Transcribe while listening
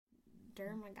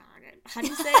Demogorgon. How do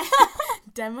you say it?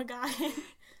 Demogorgon?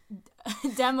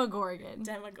 Demogorgon.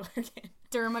 Demogorgon.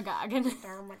 Dermagoggon.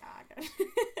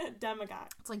 Dermagoggon. Demogorgon.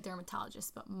 It's like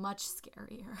dermatologist, but much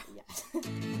scarier. Yes.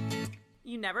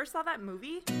 You never saw that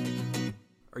movie?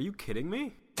 Are you kidding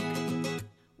me?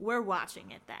 We're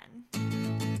watching it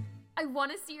then. I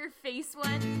want to see your face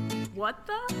one. What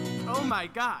the? Oh my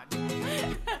god.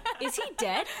 Is he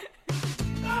dead?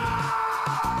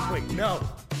 Wait, no.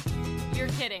 You're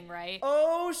kidding, right?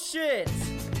 Oh shit!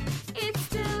 It's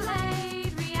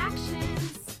delayed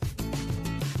reactions.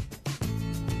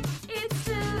 It's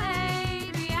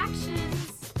delayed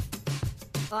reactions.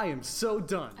 I am so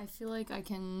done. I feel like I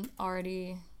can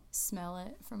already smell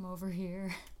it from over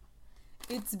here.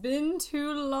 It's been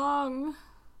too long.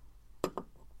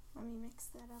 Let me mix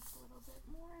that up a little bit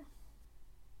more.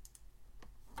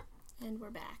 And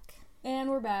we're back. And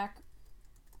we're back.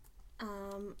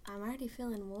 I'm already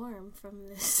feeling warm from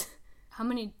this. How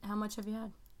much have you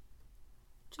had?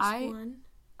 Just one.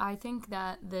 I think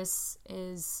that this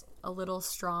is a little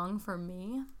strong for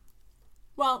me.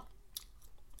 Well,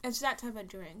 it's that type of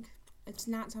drink. It's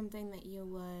not something that you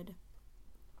would.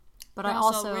 But I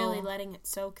also really letting it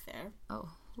soak there. Oh,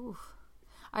 oof.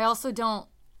 I also don't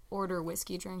order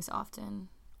whiskey drinks often.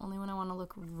 Only when I want to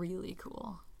look really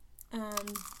cool.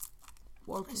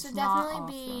 This would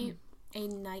definitely be a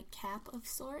nightcap of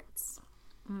sorts.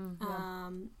 Yeah.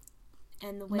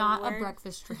 And the way not a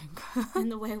breakfast drink. and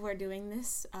the way we're doing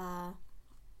this,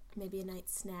 maybe a night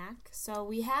snack. So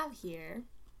we have here,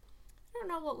 I don't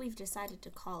know what we've decided to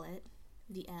call it.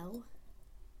 The L.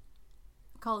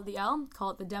 Call it the L.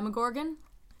 Call it the Demogorgon.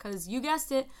 Because you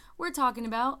guessed it, we're talking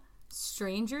about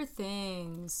Stranger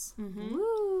Things. Mm-hmm.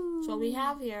 Woo! So what we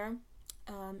have here,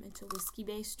 it's a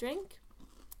whiskey-based drink.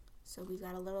 So we've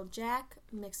got a little Jack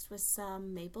mixed with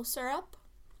some maple syrup,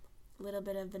 a little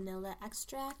bit of vanilla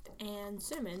extract, and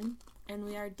cinnamon. And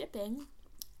we are dipping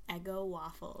Eggo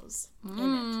waffles in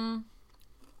it.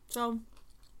 So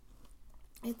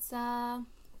it's, I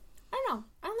don't know.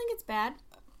 I don't think it's bad.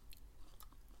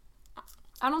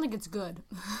 I don't think it's good.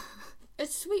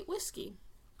 It's sweet whiskey.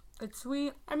 It's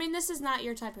sweet. I mean, this is not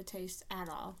your type of taste at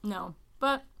all. No.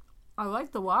 But I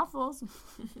like the waffles.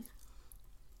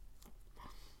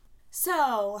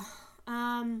 So,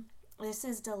 this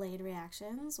is Delayed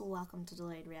Reactions. Welcome to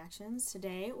Delayed Reactions.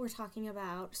 Today, we're talking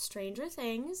about Stranger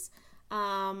Things.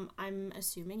 I'm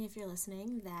assuming if you're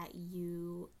listening that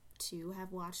you, too,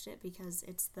 have watched it because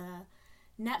it's the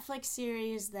Netflix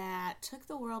series that took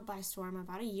the world by storm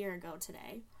about a year ago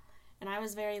today. And I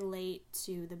was very late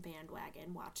to the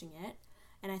bandwagon watching it.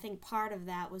 And I think part of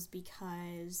that was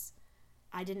because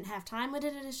I didn't have time when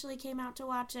it initially came out to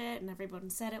watch it, and everyone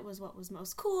said it was what was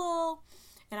most cool,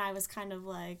 and I was kind of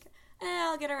like,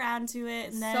 I'll get around to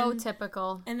it. And then, so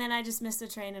typical. And then I just missed the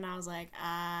train, and I was like,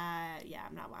 yeah,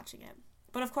 I'm not watching it.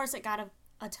 But of course, it got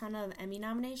a ton of Emmy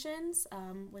nominations,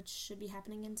 which should be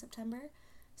happening in September,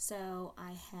 so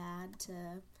I had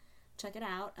to check it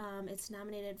out. It's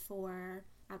nominated for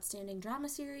Outstanding Drama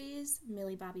Series.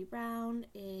 Millie Bobby Brown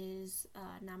is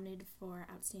nominated for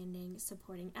Outstanding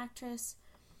Supporting Actress,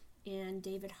 and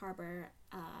David Harbour,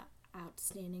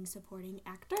 Outstanding Supporting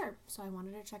Actor. So I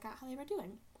wanted to check out how they were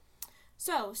doing.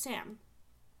 So, Sam,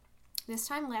 this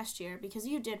time last year, because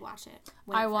you did watch it.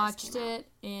 I watched it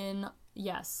in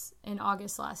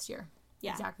August last year.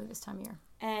 Yeah. Exactly this time of year.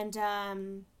 And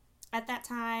at that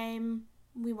time,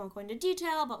 we won't go into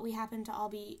detail, but we happened to all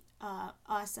be,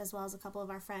 us as well as a couple of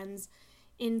our friends,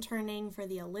 interning for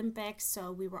the Olympics.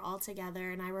 So we were all together.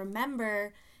 And I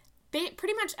remember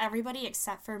pretty much everybody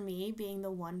except for me being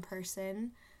the one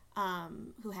person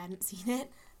who hadn't seen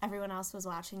it. Everyone else was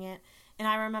watching it. And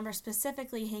I remember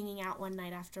specifically hanging out one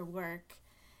night after work,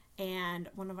 and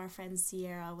one of our friends,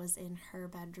 Sierra, was in her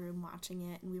bedroom watching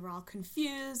it, and we were all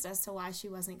confused as to why she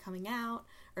wasn't coming out,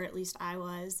 or at least I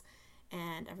was.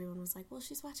 And everyone was like, well,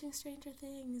 she's watching Stranger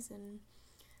Things. And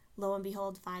lo and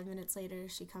behold, 5 minutes later,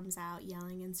 she comes out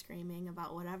yelling and screaming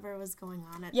about whatever was going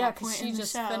on at that point in the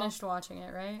show. Yeah, because she just finished watching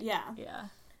it, right? Yeah.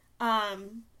 Yeah.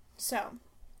 So,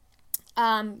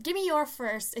 give me your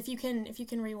first, if you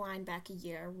can rewind back a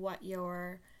year, what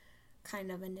your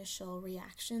kind of initial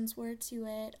reactions were to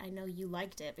it. I know you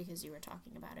liked it because you were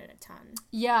talking about it a ton.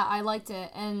 Yeah, I liked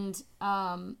it, and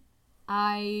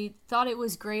I thought it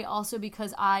was great also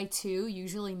because I, too,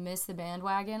 usually miss the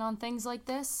bandwagon on things like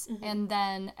this, and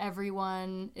then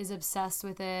everyone is obsessed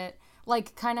with it,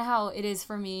 like kind of how it is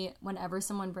for me whenever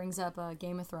someone brings up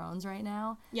Game of Thrones right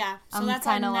now. Yeah, so I'm that's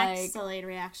our kinda next delayed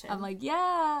reaction. I'm like,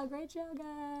 yeah, great show,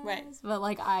 guys. Right. But,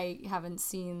 like, I haven't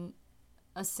seen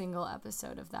a single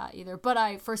episode of that either.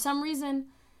 But for some reason,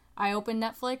 I opened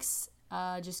Netflix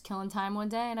just killing time one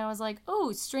day, and I was like,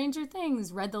 oh, Stranger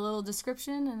Things. Read the little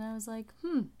description, and I was like,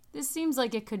 this seems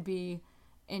like it could be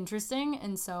interesting,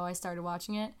 and so I started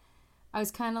watching it. I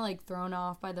was kind of like thrown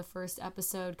off by the first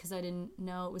episode because I didn't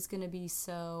know it was going to be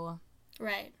so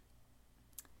Right.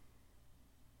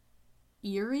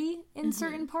 eerie in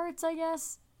certain parts, I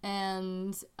guess.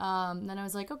 And then I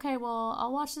was like, okay, well,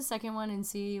 I'll watch the second one and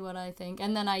see what I think.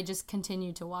 And then I just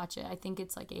continued to watch it. I think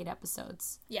it's like 8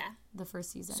 episodes, Yeah. the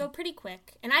first season. So pretty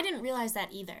quick. And I didn't realize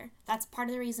that either. That's part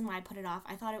of the reason why I put it off.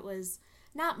 I thought it was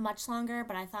not much longer,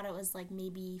 but I thought it was like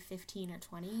maybe 15 or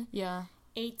 20. yeah.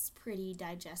 8's pretty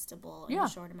digestible in Yeah. a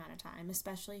short amount of time,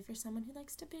 especially for someone who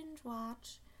likes to binge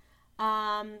watch.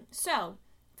 So,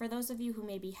 for those of you who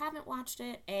maybe haven't watched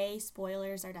it, A,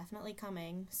 spoilers are definitely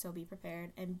coming, so be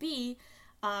prepared. And B,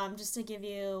 just to give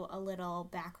you a little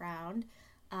background,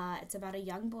 it's about a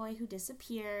young boy who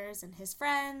disappears, and his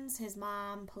friends, his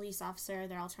mom, police officer,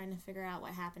 they're all trying to figure out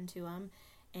what happened to him.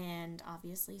 And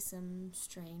obviously some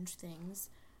strange things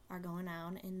are going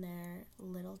on in their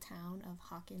little town of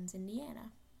Hawkins,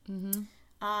 Indiana.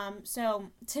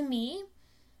 So, to me,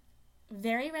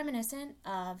 very reminiscent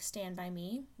of Stand By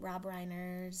Me, Rob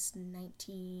Reiner's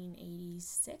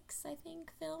 1986, I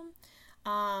think, film,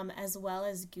 as well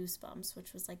as Goosebumps,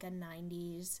 which was like a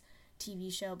 90s TV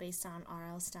show based on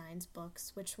R.L. Stein's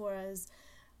books, which was,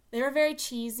 they were very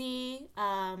cheesy,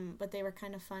 but they were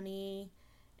kind of funny,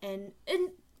 and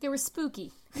They were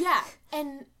spooky. yeah,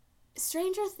 and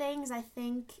Stranger Things, I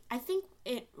think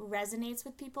it resonates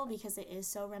with people because it is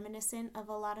so reminiscent of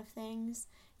a lot of things.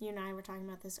 You and I were talking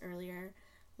about this earlier,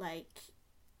 like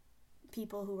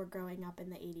people who were growing up in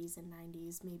the 80s and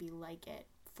 90s maybe like it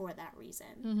for that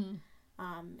reason.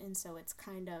 And so it's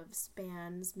kind of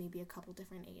spans maybe a couple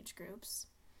different age groups,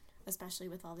 especially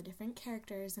with all the different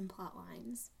characters and plot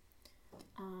lines.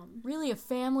 Really a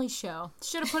family show.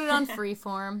 Should have put it on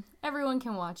Freeform. Everyone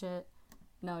can watch it.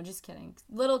 No, just kidding.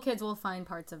 Little kids will find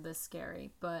parts of this scary,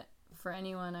 but for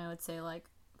anyone, I would say like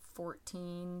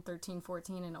 13,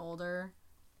 14 and older,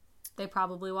 they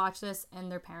probably watch this,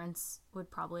 and their parents would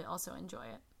probably also enjoy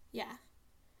it. Yeah.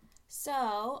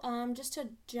 So, just to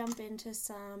jump into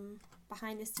some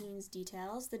behind-the-scenes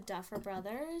details, the Duffer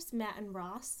Brothers, Matt and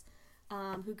Ross,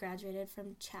 who graduated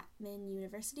from Chapman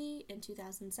University in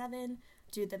 2007,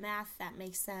 do the math, that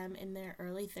makes them in their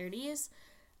early 30s.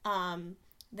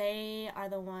 They are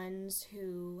the ones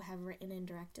who have written and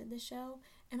directed the show.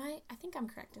 And I think I'm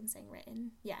correct in saying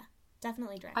written. Yeah,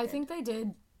 definitely directed. I think they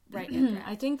did. Right and direct.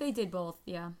 I think they did both,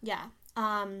 yeah. Yeah.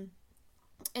 And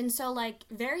so, like,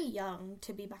 very young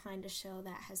to be behind a show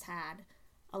that has had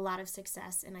a lot of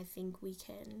success, and I think we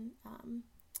can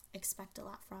expect a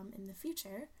lot from in the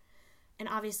future. And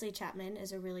obviously Chapman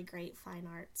is a really great fine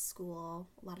arts school,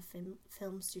 a lot of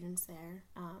film students there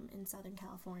in Southern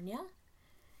California.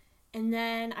 And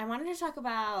then I wanted to talk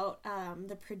about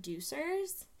the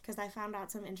producers, because I found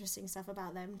out some interesting stuff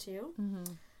about them too.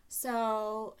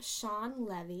 So Sean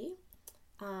Levy,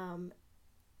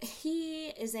 he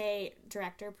is a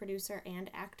director, producer, and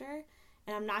actor.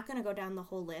 And I'm not going to go down the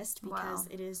whole list because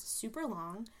it is super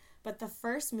long. But the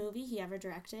first movie he ever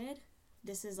directed,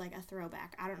 this is like a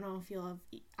throwback. I don't know if you'll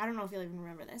even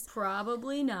remember this.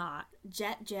 Probably not.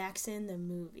 Jet Jackson the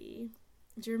movie.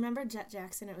 Do you remember Jet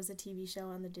Jackson? It was a TV show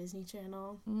on the Disney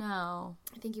Channel. No.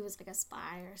 I think he was like a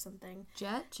spy or something.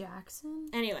 Jet Jackson?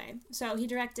 Anyway, so he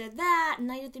directed that,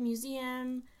 Night at the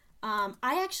Museum.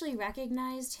 I actually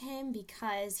recognized him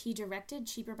because he directed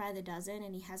Cheaper by the Dozen,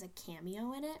 and he has a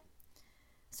cameo in it.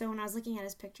 So when I was looking at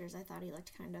his pictures, I thought he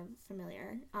looked kind of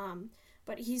familiar.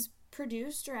 But he's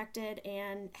produced, directed,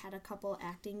 and had a couple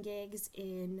acting gigs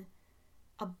in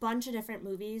a bunch of different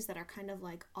movies that are kind of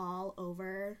like all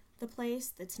over the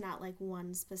place. That's not like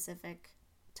one specific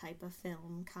type of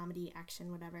film, comedy,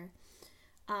 action, whatever.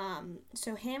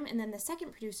 So him, and then the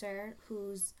second producer,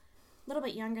 who's a little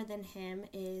bit younger than him,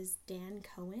 is Dan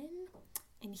Cohen,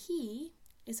 and he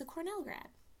is a Cornell grad.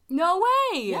 No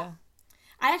way! Yeah.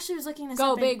 I actually was looking this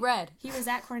Go up. Big Red. He was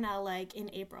at Cornell like in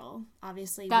April.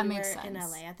 Obviously, That we makes were in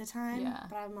sense. LA at the time. Yeah.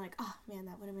 But I'm like, oh man,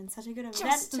 that would have been such a good event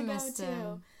Just to go missed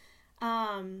to.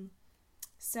 him.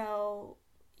 So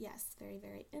yes, very,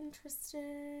 very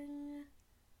interesting.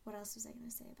 What else was I going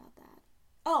to say about that?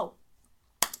 Oh,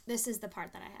 this is the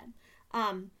part that I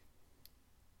had.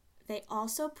 They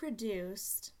also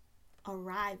produced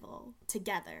Arrival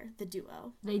together, the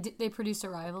duo. They produced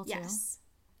Arrival, too? Yes.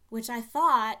 Which I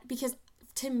thought, because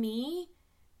to me,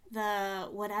 the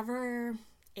whatever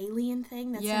alien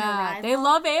thing that's in Arrival they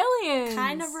love aliens.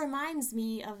 kind of reminds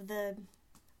me of the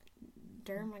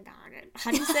Dermagogon.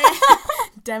 How do you say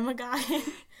it?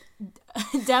 Demagogon.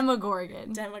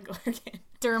 Demogorgon. Demogorgon.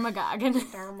 Dermagogon.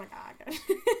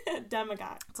 Dermagogon.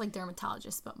 Demogod. It's like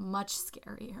dermatologist, but much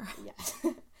scarier. Yeah.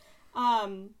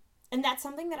 And that's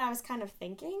something that I was kind of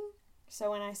thinking.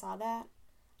 So when I saw that,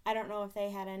 I don't know if they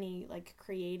had any like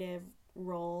creative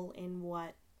role in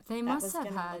what They that must was have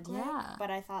gonna had, look like, yeah. but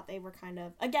I thought they were kind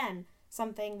of, again,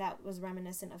 something that was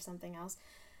reminiscent of something else.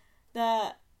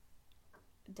 The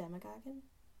Demogorgon?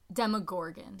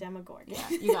 Demogorgon. Demogorgon. Yeah,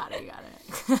 you got it.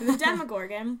 The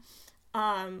Demogorgon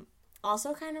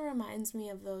also kind of reminds me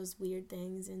of those weird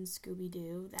things in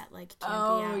Scooby-Doo that like can't be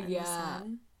out in the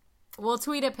sun. We'll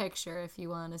tweet a picture if you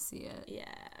want to see it. Yeah.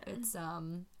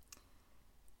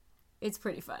 It's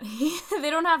pretty funny. They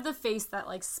don't have the face that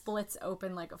like splits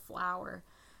open like a flower,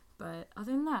 but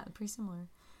other than that, pretty similar.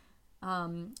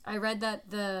 I read that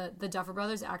the Duffer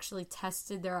Brothers actually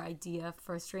tested their idea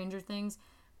for Stranger Things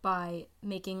by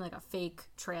making like a fake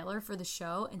trailer for the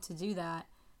show, and to do that,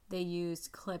 they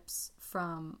used clips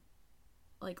from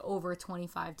like over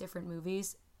 25 different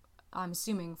movies. I'm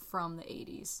assuming from the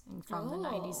 80s and from the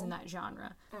 90s in that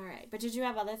genre. All right. But did you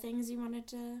have other things you wanted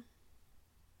to...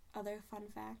 Other fun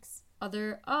facts?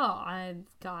 I've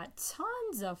got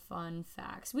tons of fun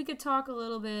facts. We could talk a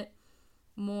little bit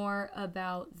more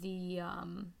about the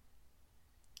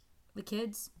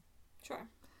kids. Sure.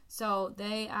 So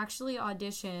they actually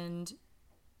auditioned,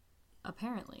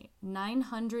 apparently,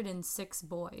 906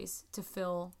 boys to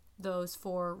fill those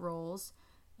 4 roles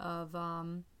of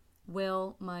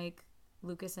Will, Mike,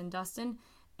 Lucas, and Dustin,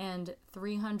 and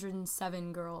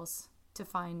 307 girls to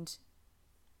find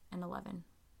an 11.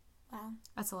 Wow.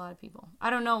 That's a lot of people. I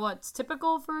don't know what's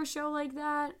typical for a show like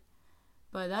that,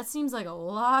 but that seems like a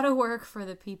lot of work for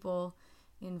the people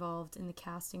involved in the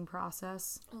casting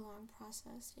process. A long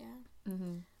process, yeah.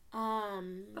 Mm-hmm.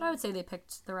 But I would say they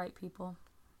picked the right people.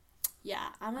 Yeah,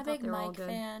 I'm a thought big they were all Mike good.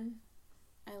 fan.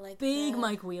 I like Big the-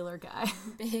 Mike Wheeler guy.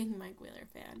 Big Mike Wheeler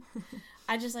fan.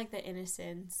 I just like the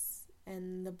innocence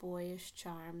and the boyish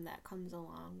charm that comes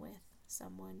along with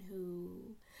someone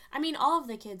who... I mean, all of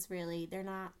the kids, really, they're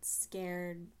not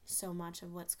scared so much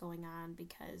of what's going on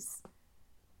because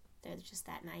they're just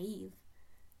that naive.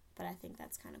 But I think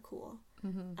that's kind of cool.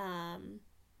 Mm-hmm.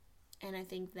 And I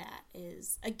think that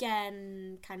is,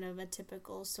 again, kind of a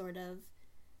typical sort of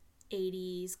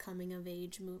 80s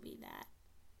coming-of-age movie that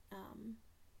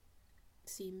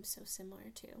seems so similar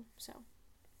to. So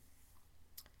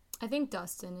I think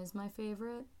Dustin is my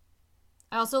favorite.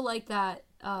 I also like that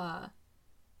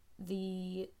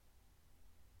the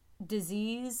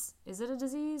disease, is it a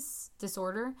disease?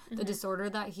 Disorder? Mm-hmm. The disorder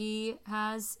that he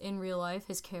has in real life,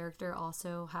 his character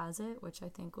also has it, which I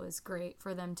think was great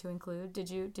for them to include. Did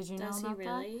you know does he about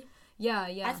really?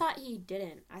 that? Yeah. I thought he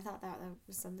didn't. I thought that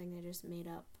was something they just made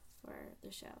up for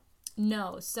the show.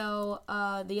 No, so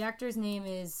the actor's name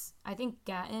is, I think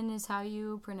Gatton is how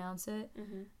you pronounce it,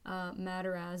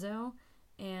 Matarazzo,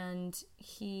 and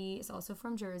he is also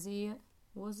from Jersey.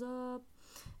 What's up?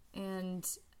 And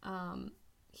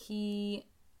he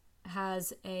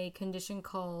has a condition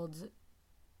called,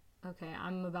 okay,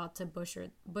 I'm about to butcher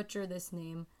this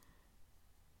name,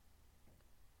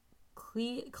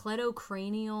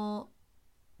 cledocranial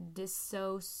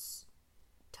dysostosis,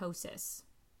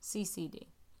 CCD.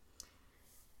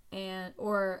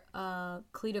 Or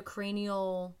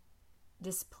cleidocranial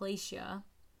dysplasia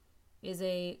is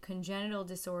a congenital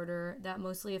disorder that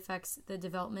mostly affects the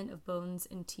development of bones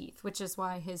and teeth, which is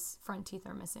why his front teeth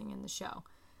are missing in the show.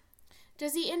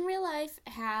 Does he in real life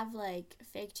have like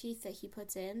fake teeth that he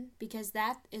puts in? Because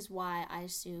that is why I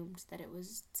assumed that it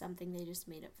was something they just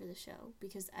made up for the show.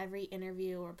 Because every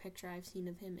interview or picture I've seen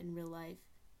of him in real life,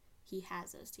 he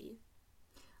has those teeth.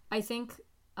 I think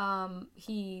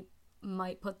he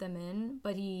might put them in,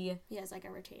 but he has like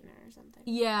a retainer or something.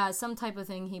 Yeah, some type of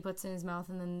thing he puts in his mouth,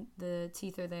 and then the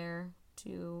teeth are there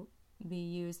to be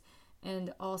used.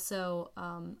 And also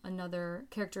another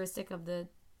characteristic of the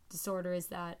disorder is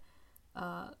that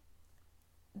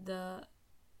the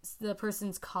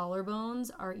person's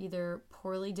collarbones are either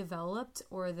poorly developed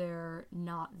or they're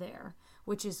not there,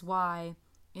 which is why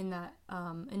in that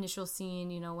initial scene,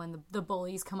 you know, when the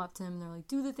bullies come up to him, they're like,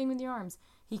 do the thing with your arms,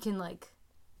 he can like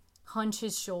hunch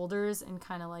his shoulders and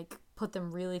kind of like put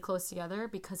them really close together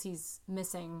because he's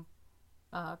missing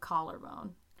a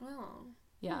collarbone. Oh.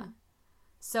 Yeah.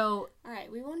 So all right,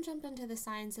 we won't jump into the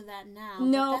science of that now.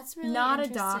 No, but that's really not a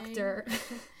interesting. doctor.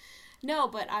 No,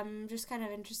 but I'm just kind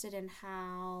of interested in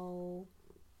how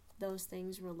those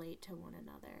things relate to one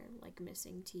another, like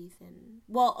missing teeth and...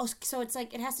 Well, so it's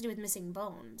like it has to do with missing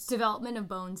bones. Development of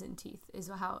bones and teeth is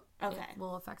how Okay. it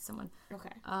will affect someone.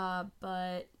 Okay.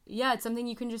 But yeah, it's something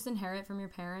you can just inherit from your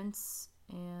parents,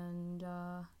 and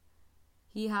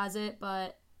he has it,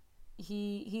 but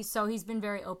he's been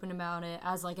very open about it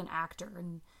as like an actor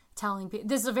and telling people.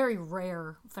 This is a very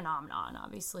rare phenomenon,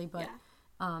 obviously, but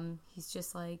he's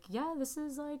just like, yeah, this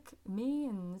is like me,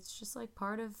 and it's just like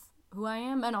part of who I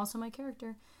am and also my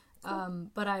character.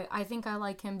 But I think I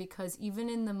like him because even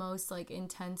in the most like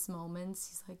intense moments,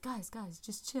 he's like, guys,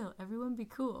 just chill, everyone be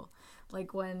cool.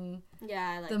 Like when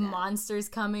I like the that. monster's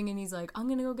coming and he's like, I'm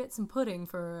gonna go get some pudding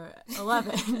for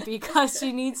 11 because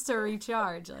she needs to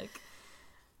recharge. Like,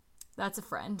 that's a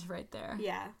friend right there.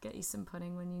 Yeah. Get you some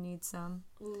pudding when you need some.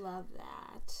 Love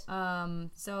that.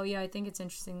 So yeah, I think it's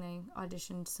interesting they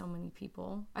auditioned so many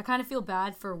people. I kind of feel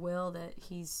bad for Will that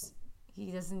he's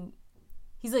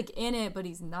like in it, but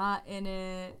he's not in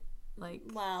it. Like,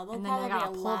 Well, there'll and then they probably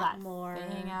gotta be a pull lot that more.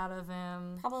 thing out of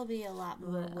him. Probably a lot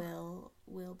more Blech.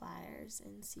 Will Byers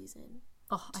in season.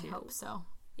 Oh, I 2. hope so.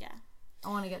 Yeah. I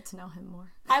want to get to know him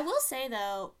more. I will say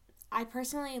though, I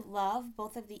personally love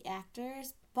both of the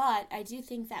actors, but I do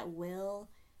think that Will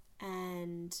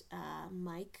and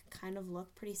Mike kind of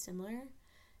look pretty similar.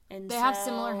 And They have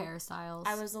similar hairstyles.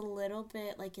 I was a little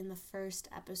bit like in the first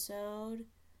episode,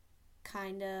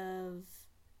 kind of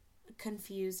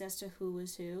confused as to who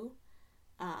was who.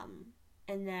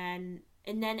 And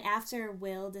then after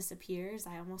Will disappears,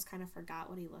 I almost kind of forgot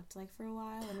what he looked like for a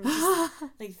while and was just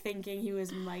like thinking he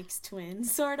was Mike's twin,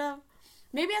 sort of.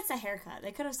 Maybe it's the haircut.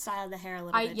 They could have styled the hair a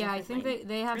little bit differently. I think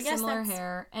they have I guess similar that's-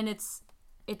 hair, and it's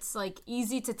like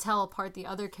easy to tell apart the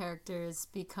other characters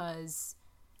because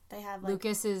They have like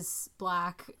Lucas is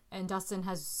black and Dustin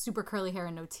has super curly hair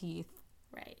and no teeth,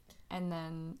 right. and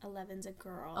then Eleven's a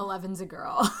girl. 11's a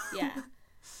girl. Yeah.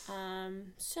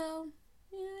 So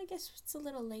yeah, I guess it's a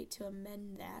little late to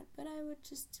amend that, but I would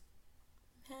just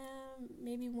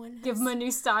maybe one has... Give them a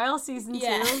new style, season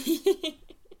 2.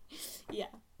 Yeah.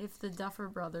 If the Duffer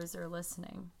Brothers are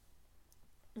listening,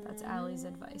 that's Allie's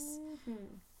advice.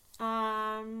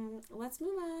 Let's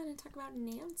move on and talk about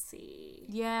Nancy.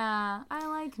 Yeah, I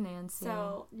like Nancy.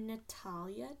 So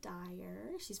Natalia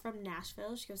Dyer, she's from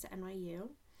Nashville. She goes to NYU.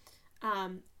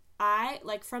 I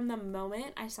like from the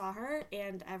moment I saw her,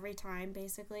 and every time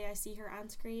basically I see her on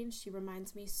screen, she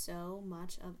reminds me so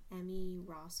much of Emmy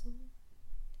Rossum.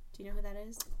 Do you know who that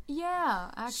is? Yeah,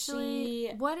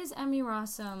 actually, what is Emmy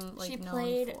Rossum like she known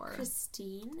played for?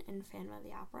 Christine in Phantom of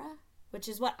the Opera, which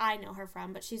is what I know her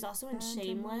from, but she's also in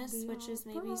Shameless, which is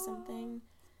maybe something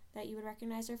that you would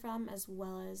recognize her from, as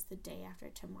well as The Day After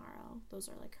Tomorrow. Those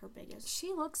are like her biggest.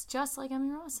 She looks just like Emmy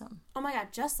Rossum. Oh my god,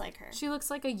 just like her. She looks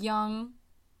like a young,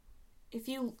 If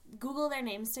you Google their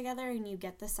names together and you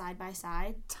get the side by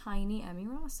side, tiny Emmy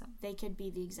Rossum. they could be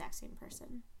the exact same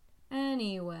person.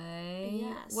 Anyway,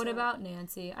 Yeah, what so- about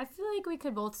Nancy? I feel like we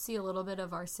could both see a little bit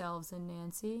of ourselves in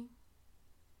Nancy.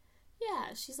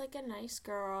 Yeah, she's like a nice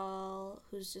girl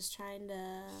who's just trying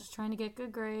to She's trying to get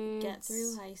good grades, get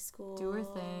through high school. do her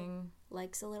thing.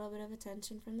 Likes a little bit of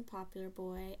attention from the popular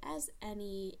boy, as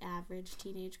any average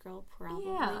teenage girl probably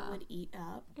Yeah. would eat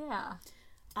up. Yeah,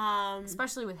 Um,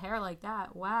 especially with hair like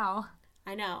that. Wow.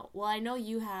 I know. Well, I know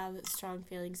you have strong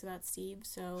feelings about Steve,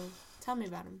 so tell me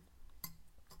about him.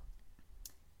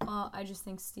 Well, I just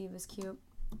think Steve is cute.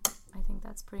 I think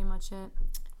that's pretty much it.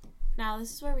 Now,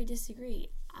 this is where we disagree.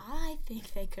 I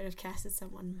think they could have casted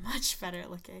someone much better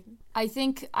looking. I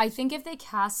think if they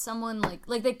cast someone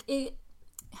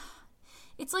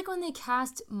it's like when they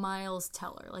cast Miles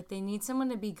Teller. Like, they need someone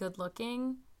to be good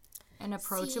looking and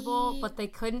approachable, See? but they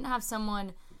couldn't have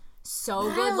someone so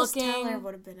good Miles looking. Teller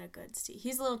would have been a good Steve.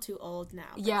 He's a little too old now.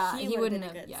 But Yeah, he would've wouldn't been a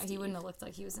have. good Yeah, he Steve. wouldn't have looked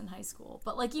like he was in high school.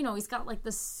 But like, you know, he's got like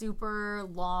the super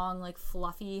long, like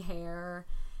fluffy hair,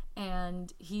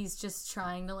 and he's just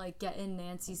trying to like get in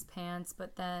Nancy's pants.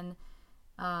 But then,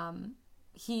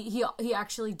 he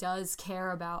actually does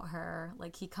care about her.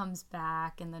 Like, he comes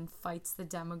back and then fights the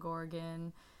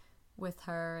Demogorgon with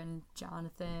her and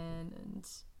Jonathan. And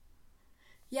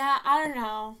Yeah, I don't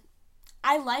know.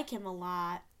 I like him a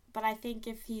lot, but I think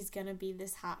if he's gonna be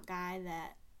this hot guy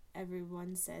that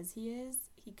everyone says he is,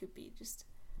 he could be just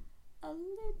a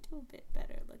little bit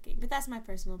better looking. But that's my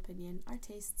personal opinion. Our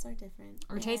tastes are different.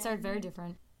 our tastes are And very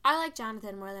different. I like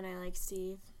Jonathan more than I like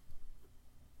Steve.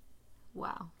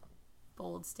 Wow,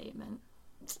 bold statement.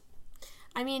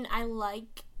 I mean, I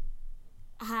like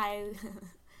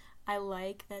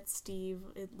that Steve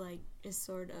is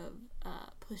sort of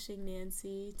pushing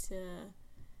Nancy to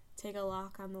take a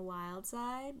walk on the wild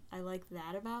side. I like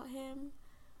that about him.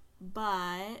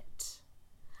 But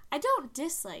I don't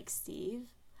dislike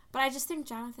Steve. But I just think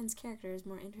Jonathan's character is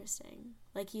more interesting.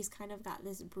 Like, he's kind of got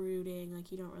this brooding, like,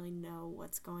 you don't really know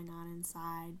what's going on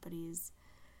inside, but he's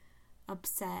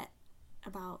upset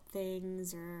about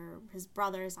things, or his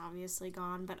brother's obviously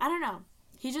gone, but I don't know.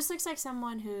 He just looks like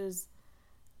someone who's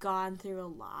gone through a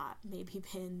lot, maybe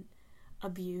been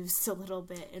abused a little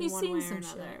bit in He's one seen way or some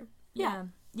another. shit.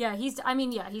 Yeah, he's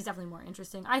definitely more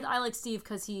interesting. I like Steve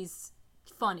because he's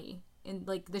funny in,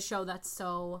 like, the show that's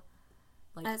so,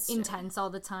 like, That's true. intense all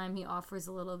the time. He offers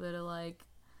a little bit of, like,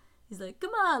 he's like,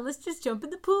 come on, let's just jump in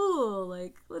the pool.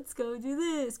 Like, let's go do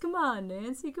this. Come on,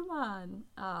 Nancy, come on.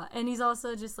 And he's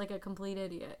also just, like, a complete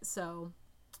idiot. So,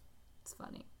 it's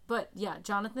funny. But, yeah,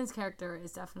 Jonathan's character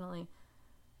is definitely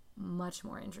much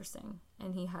more interesting.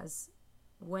 And he has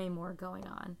way more going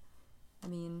on. I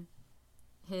mean,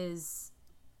 his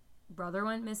brother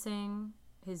went missing.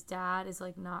 His dad is,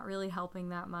 like, not really helping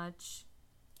that much.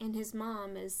 And his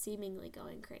mom is seemingly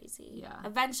going crazy. Yeah.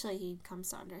 Eventually he comes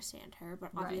to understand her,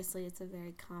 but Right. obviously it's a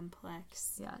very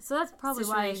complex... Yeah, so that's probably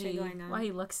why situation going on. why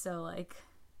he looks so, like,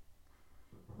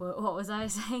 what was I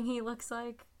saying he looks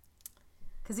like?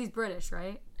 Because he's British,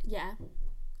 right? Yeah.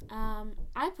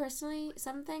 I personally,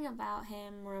 something about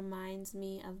him reminds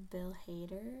me of Bill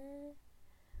Hader.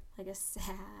 Like a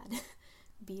sad,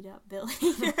 beat up Bill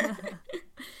Hader.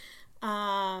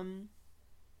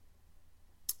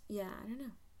 Yeah, I don't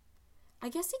know. I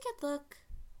guess he could look,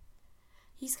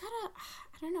 he's got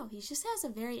I don't know, he just has a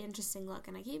very interesting look,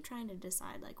 and I keep trying to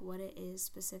decide, like, what it is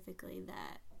specifically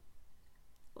that,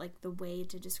 like, the way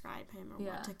to describe him or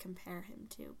Yeah. what to compare him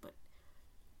to, but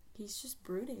he's just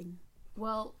brooding.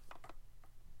 Well,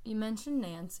 you mentioned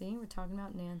Nancy. We're talking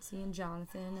about Nancy and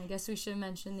Jonathan. I guess we should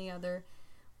mention the other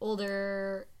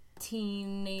older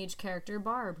teenage character,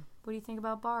 Barb. What do you think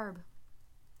about Barb?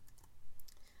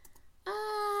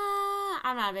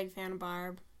 I'm not a big fan of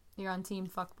Barb. You're on team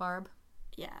fuck Barb?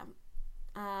 Yeah.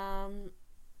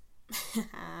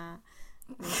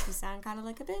 Makes me sound kind of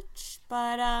like a bitch,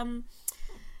 but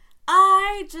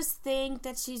I just think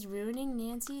that she's ruining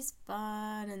Nancy's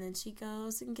fun, and then she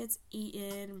goes and gets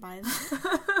eaten by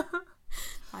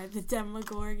the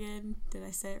Demogorgon. Did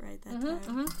I say it right that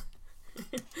time?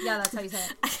 Yeah, that's how you say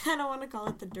it. I kind of want to call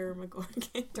it the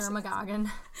Dermagorgon. Dermagogon.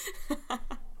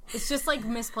 It's just like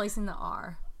misplacing the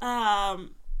R. I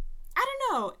don't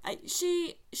know.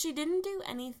 She didn't do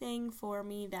anything for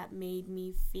me that made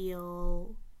me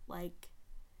feel like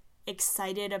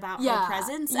excited about her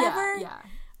presence ever. Yeah.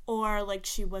 Or like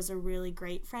she was a really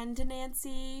great friend to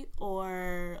Nancy,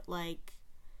 or like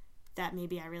that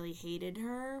maybe I really hated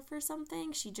her for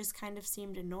something. She just kind of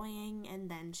seemed annoying, and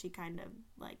then she kind of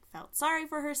like felt sorry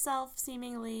for herself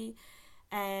seemingly.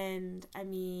 And I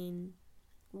mean,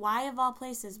 why of all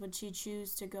places would she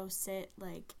choose to go sit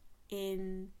like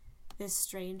in this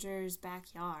stranger's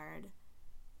backyard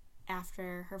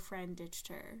after her friend ditched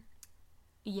her?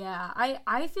 Yeah,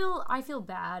 I feel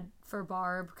bad for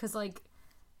Barb because, like,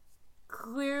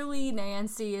 clearly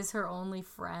Nancy is her only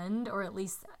friend, or at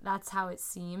least that's how it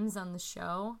seems on the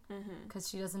show, because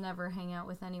she doesn't ever hang out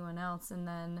with anyone else. And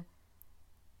then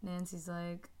Nancy's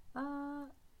like,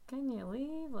 can you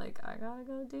leave? Like, I gotta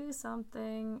go do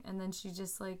something. And then she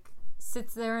just, like,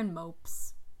 sits there and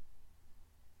mopes.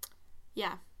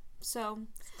 Yeah. So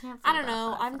Can't I feel don't that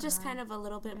know. bad I'm for just her. kind of a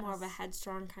little bit more of a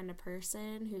headstrong kind of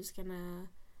person who's gonna.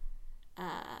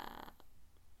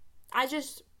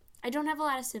 I don't have a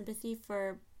lot of sympathy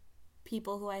for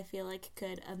people who I feel like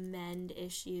could amend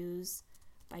issues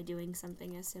by doing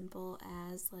something as simple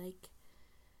as, like,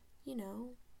 you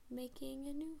know, making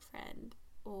a new friend,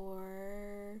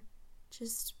 or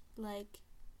just like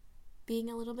being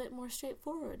a little bit more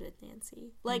straightforward with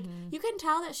Nancy. Like, you can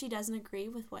tell that she doesn't agree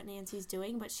with what Nancy's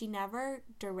doing, but she never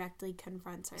directly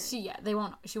confronts her. She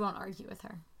won't argue with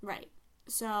her. Right.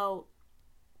 So,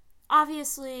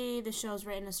 obviously, the show's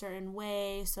written a certain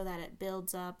way so that it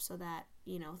builds up, so that,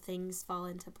 you know, things fall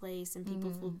into place and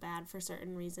people feel bad for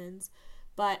certain reasons.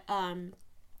 But,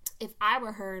 if I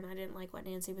were her and I didn't like what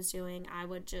Nancy was doing, I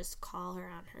would just call her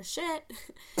on her shit,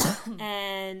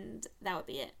 and that would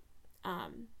be it.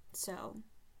 So,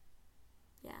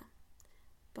 yeah.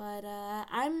 But,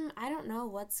 I don't know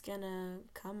what's gonna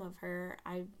come of her.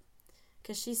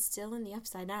 Because she's still in the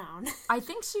Upside Down. I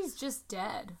think she's just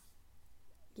dead.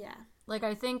 Yeah. Like,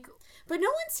 I think But no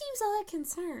one seems all that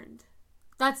concerned.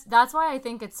 that's why I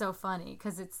think it's so funny,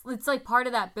 because it's like part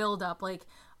of that build up, like,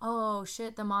 oh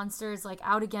shit, the monster's like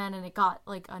out again and it got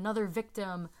like another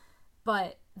victim,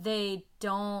 but they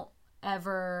don't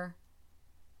ever,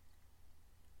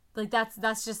 like,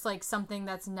 that's just like something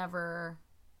that's never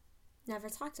Never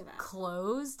talked about.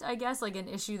 closed, I guess, like an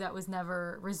issue that was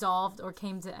never resolved or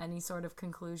came to any sort of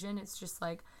conclusion. It's just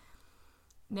like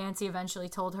Nancy eventually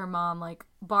told her mom, like,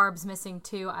 Barb's missing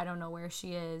too, I don't know where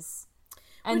she is.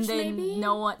 And Which then maybe-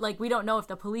 no one, like, we don't know if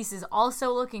the police is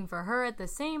also looking for her at the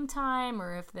same time,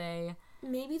 or if they...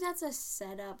 Maybe that's a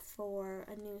setup for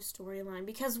a new storyline,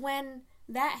 because when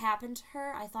that happened to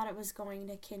her, I thought it was going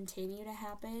to continue to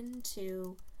happen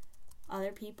to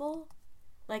other people.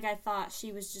 Like, I thought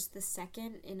she was just the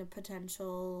second in a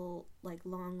potential, like,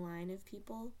 long line of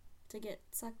people to get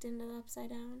sucked into the Upside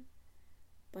Down.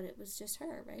 But it was just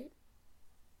her, right?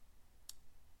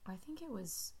 I think it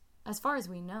was, as far as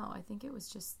we know, I think it was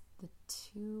just the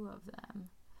two of them.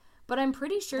 But I'm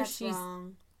pretty sure That's she's...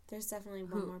 wrong. There's definitely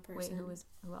one more person. Wait,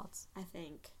 who else? I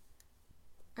think.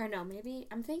 Or no, maybe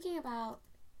I'm thinking about.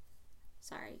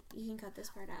 Sorry, you can cut this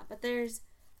part out. But there's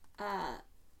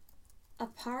a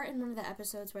part in one of the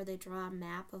episodes where they draw a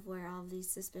map of where all of these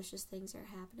suspicious things are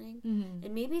happening,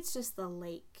 and maybe it's just the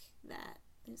lake that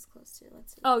is close to.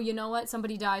 Let's see. Oh, you know what?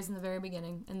 Somebody dies in the very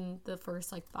beginning, in the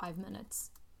first, like, 5 minutes.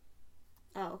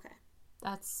 Oh, okay.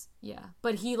 That's, yeah.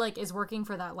 But he, like, is working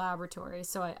for that laboratory,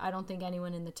 so I don't think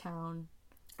anyone in the town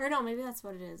Or no, maybe that's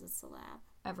what it is. It's the lab.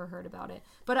 ever heard about it.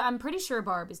 But I'm pretty sure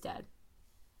Barb is dead.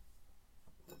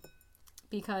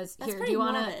 Because That's here, pretty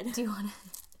morbid. do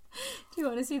you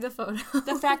wanna see the photo?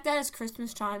 The fact that it's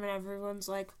Christmas time and everyone's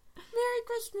like, "Merry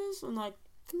Christmas," and like,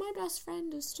 my best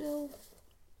friend is still.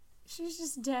 She's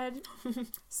just dead.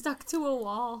 Stuck to a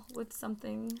wall with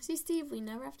something. See, Steve, we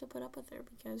never have to put up with her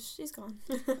because she's gone.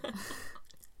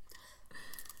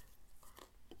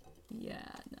 Yeah,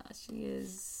 no, she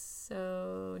is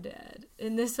so dead.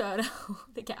 In this photo,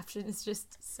 the caption is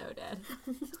just so dead.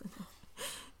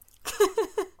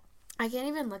 I can't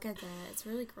even look at that. It's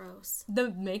really gross.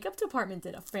 The makeup department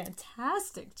did a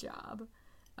fantastic job.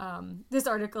 This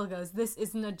article goes, "This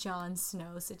isn't a Jon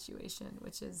Snow situation,"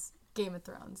 which is Game of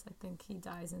Thrones. I think he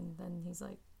dies and then he's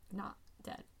like not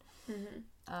dead.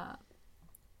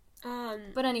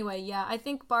 But anyway, yeah, I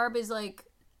think Barb is like.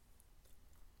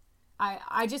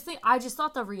 I just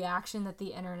thought the reaction that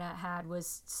the internet had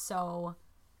was so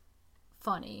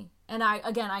funny, and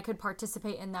I could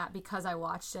participate in that because I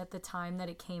watched it at the time that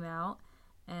it came out,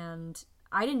 and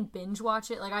I didn't binge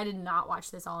watch it. Like, I did not watch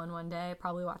this all in one day. I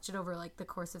probably watched it over like the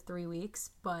course of 3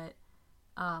 weeks, but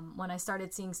when I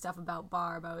started seeing stuff about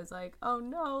Barb, I was like, oh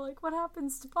no, like, what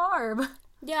happens to Barb?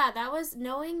 Yeah, that was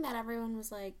knowing that everyone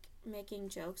was like making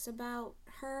jokes about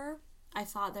her. I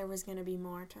thought there was going to be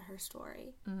more to her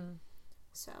story.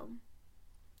 So,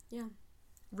 yeah.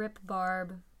 Rip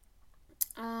Barb.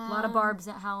 A lot of Barbs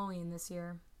at Halloween this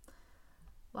year.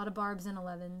 A lot of Barbs and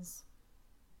 11s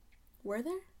Were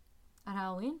there? at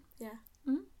Halloween. Yeah.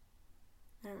 Mhm.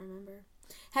 I don't remember.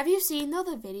 Have you seen, though,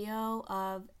 the video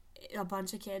of a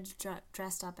bunch of kids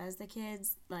dressed up as the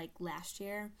kids, like, last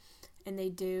year? And they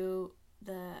do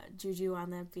the juju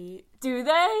on that beat. Do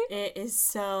they? It is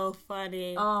so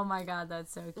funny. Oh my god,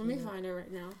 that's so cute. Let me find it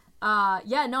right now.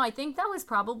 Yeah, no, I think that was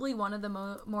probably one of the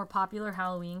more popular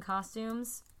Halloween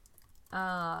costumes.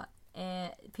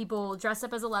 And people dressed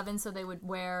up as 11, so they would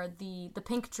wear the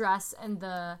pink dress and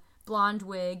the blonde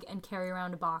wig and carry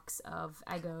around a box of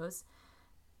Eggos.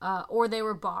 Or they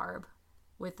were Barb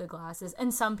with the glasses.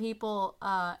 And some people,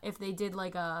 if they did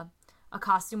like a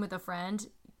costume with a friend,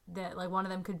 that like one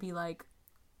of them could be like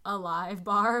alive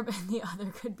Barb and the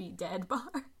other could be dead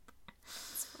Barb.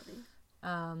 It's funny.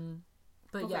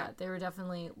 But Okay. yeah, there were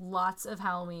definitely lots of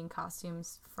Halloween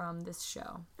costumes from this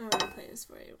show. I'm going to play this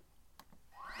for you.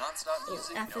 Non-stop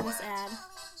music, After no this ads. ad.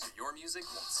 So your music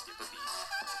won't skip a beat.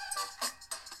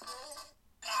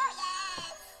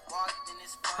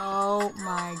 Oh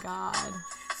my god.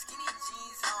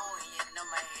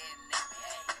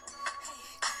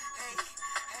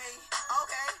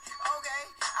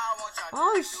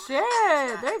 Oh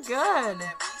shit, they're good.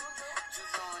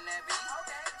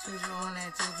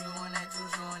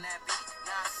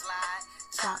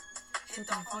 Stop.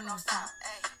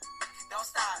 Don't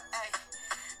stop, ayy.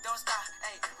 Don't stop,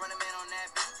 ayy. Run a man on that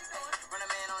beat, ayy. Run a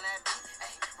man on that beat,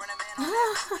 ayy. Run a man on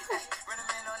that beat, ayy. Run a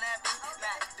man on that beat.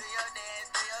 Now do your dance,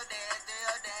 do your dance, do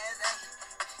your dance, ayy.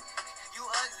 You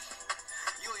ugly,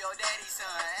 you your daddy's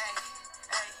son, ayy,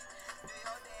 ayy. Do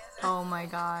your dance. Oh my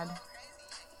god.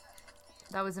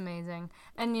 That was amazing.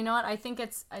 And you know what? I think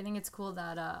it's cool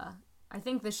that I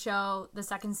think the show, the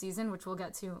second season, which we'll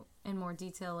get to in more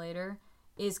detail later,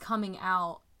 is coming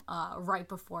out right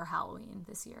before Halloween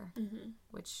this year,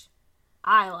 which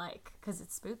I like because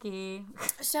it's spooky.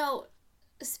 So,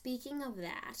 speaking of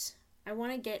that, I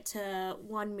want to get to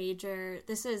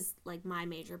this is like my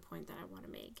major point that I want to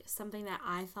make. Something that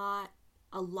I thought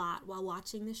a lot while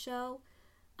watching the show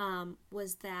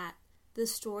was that the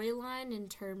storyline in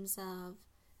terms of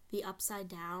the Upside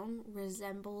Down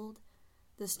resembled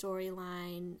the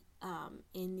storyline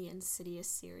in the Insidious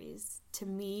series, to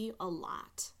me, a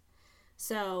lot.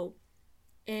 So,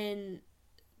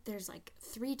 there's like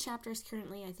 3 chapters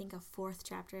currently. I think a 4th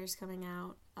chapter is coming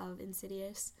out of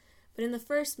Insidious. But in the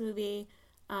first movie,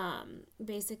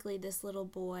 basically this little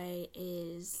boy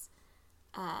is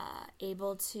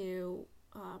able to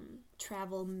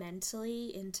travel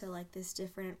mentally into like this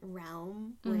different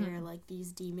realm where like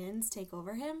these demons take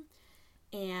over him,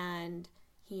 and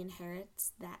he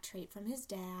inherits that trait from his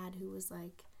dad, who was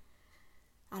like,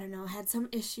 I don't know, had some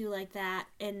issue like that.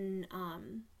 And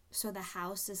so the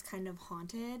house is kind of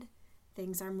haunted.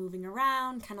 Things are moving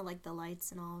around, kind of like the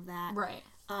lights and all of that. Right.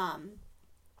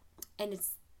 And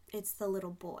it's the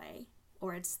little boy,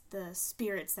 or it's the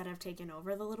spirits that have taken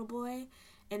over the little boy.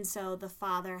 And so the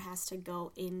father has to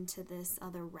go into this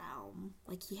other realm.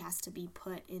 Like, he has to be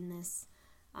put in this,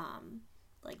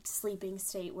 like, sleeping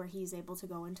state where he's able to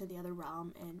go into the other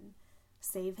realm and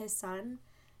save his son.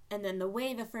 And then the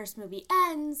way the first movie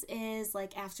ends is,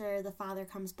 like, after the father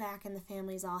comes back and the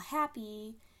family's all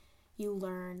happy, you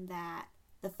learn that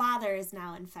the father is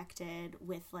now infected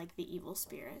with, like, the evil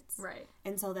spirits. Right.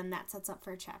 And so then that sets up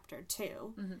for chapter 2.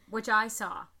 Mm-hmm. Which I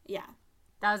saw. Yeah.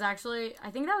 That was actually, I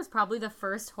think that was probably the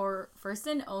first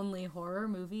and only horror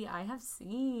movie I have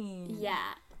seen.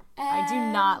 Yeah. I do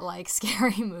not like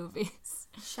scary movies.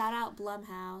 Shout out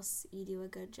Blumhouse. You do a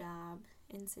good job.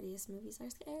 Insidious movies are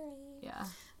scary. Yeah.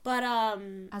 But,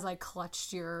 As I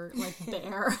clutched your, like,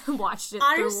 bear, watched it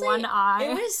honestly, through one eye.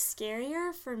 it was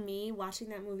scarier for me watching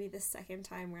that movie the second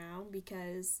time round,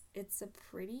 because it's a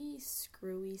pretty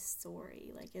screwy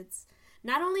story. Like, it's,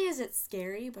 not only is it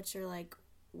scary, but you're like,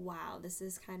 wow, this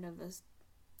is kind of a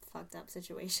fucked up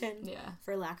situation. Yeah.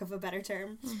 For lack of a better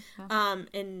term. Okay.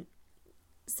 And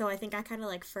so I think I kind of,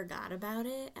 like, forgot about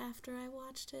it after I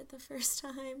watched it the first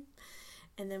time.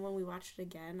 And then when we watched it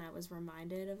again, I was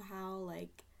reminded of how,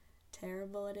 like,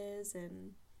 terrible it is,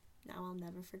 and now I'll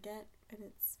never forget, and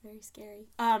it's very scary.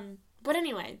 But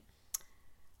anyway,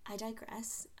 I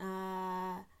digress.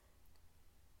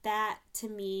 That, to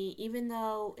me, even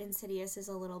though Insidious is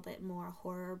a little bit more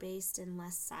horror-based and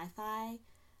less sci-fi,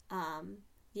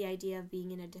 the idea of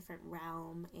being in a different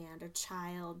realm and a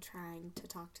child trying to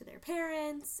talk to their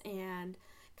parents and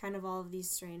kind of all of these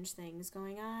strange things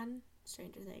going on.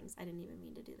 Stranger Things. I didn't even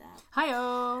mean to do that.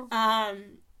 Hi-oh!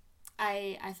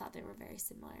 I thought they were very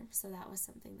similar, so that was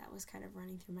something that was kind of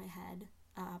running through my head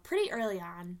pretty early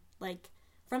on. Like,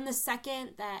 from the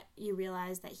second that you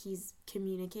realize that he's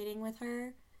communicating with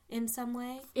her in some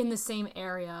way. In the same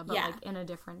area, but, Yeah. like, in a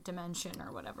different dimension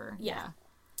or whatever. Yeah.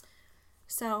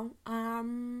 So,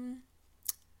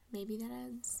 maybe that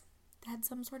had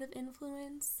some sort of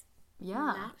influence. Yeah.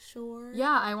 Not sure.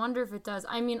 Yeah, I wonder if it does.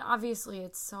 I mean, obviously,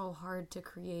 it's so hard to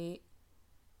create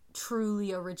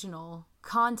truly original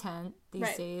content these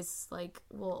Right. days. Like,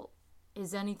 well,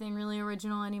 is anything really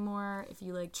original anymore? If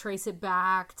you, like, trace it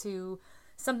back to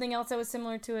something else that was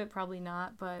similar to it, probably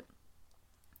not. But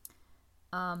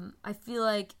I feel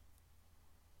like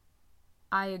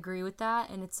I agree with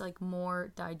that, and it's, like,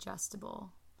 more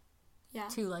digestible Yeah.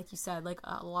 to, like you said, like,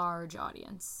 a large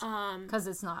audience. Because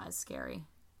it's not as scary.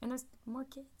 And there's more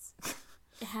kids.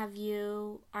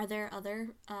 Are there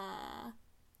other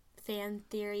fan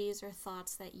theories or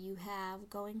thoughts that you have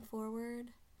going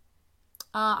forward?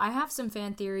 I have some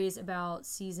fan theories about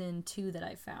season 2 that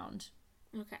I found.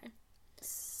 Okay.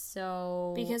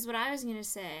 So... Because what I was going to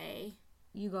say...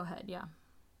 You go ahead, yeah.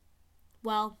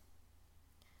 Well,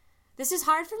 this is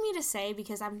hard for me to say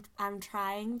because I'm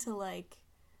trying to, like,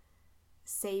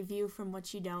 save you from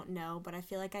what you don't know, but I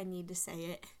feel like I need to say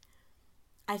it.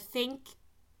 I think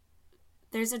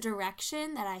there's a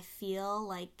direction that I feel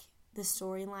like the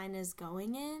storyline is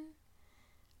going in.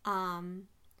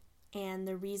 And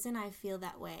the reason I feel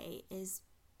that way is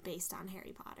based on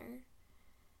Harry Potter.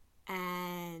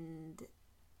 And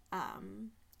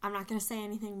I'm not going to say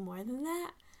anything more than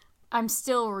that. I'm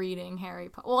still reading Harry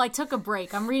Potter. Well, I took a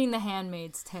break. I'm reading The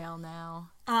Handmaid's Tale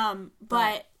now.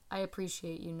 But I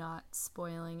appreciate you not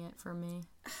spoiling it for me.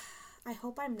 I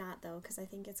hope I'm not, though, because I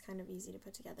think it's kind of easy to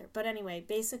put together. But anyway,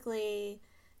 basically,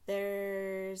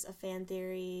 there's a fan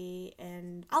theory,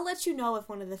 and I'll let you know if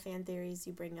one of the fan theories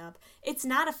you bring up. It's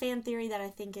not a fan theory that I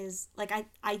think is, like,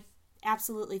 I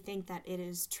absolutely think that it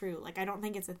is true. Like, I don't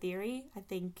think it's a theory. I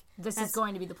think This is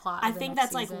going to be the plot. I think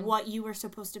that's, like, what you were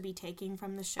supposed to be taking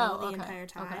from the show the entire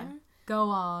time. Okay. Go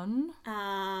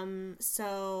on.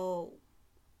 So,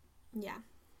 yeah.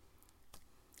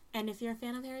 And if you're a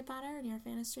fan of Harry Potter and you're a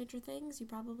fan of Stranger Things, you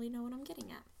probably know what I'm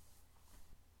getting at.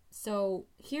 So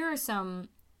here are some...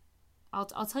 I'll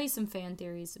tell you some fan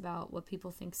theories about what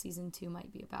people think season 2 might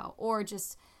be about. Or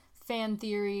just fan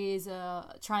theories,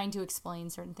 trying to explain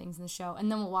certain things in the show,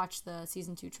 and then we'll watch the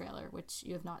season 2 trailer, which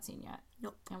you have not seen yet.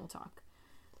 Nope. And we'll talk.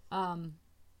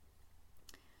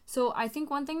 So I think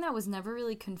one thing that was never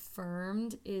really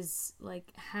confirmed is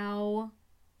like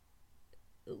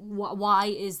why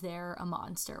is there a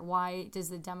monster? Why does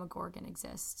the Demogorgon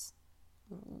exist?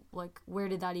 Like, where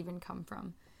did that even come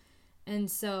from? And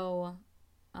so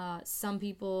some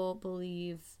people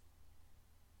believe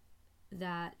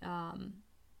that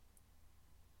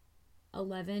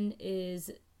 11 is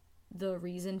the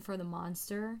reason for the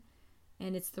monster,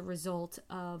 and it's the result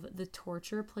of the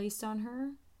torture placed on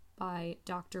her by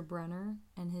Dr. Brenner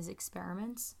and his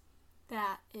experiments.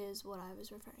 That is what I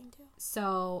was referring to.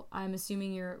 So I'm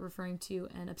assuming you're referring to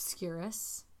an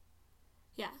Obscurus.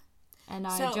 Yeah. And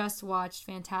I just watched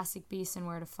Fantastic Beasts and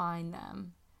Where to Find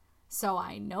Them. So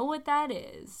I know what that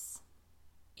is.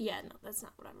 Yeah, no, that's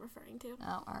not what I'm referring to.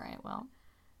 Oh, all right. Well,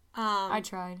 I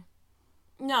tried.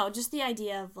 No, just the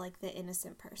idea of, like, the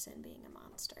innocent person being a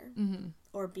monster. Mm-hmm.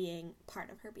 Or being part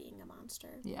of her being a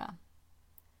monster. Yeah.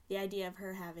 The idea of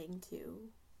her having to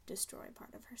destroy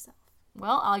part of herself.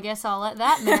 Well, I guess I'll let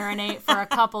that marinate for a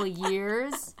couple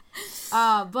years.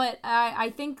 But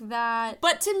I think that...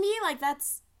 But to me, like,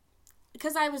 that's...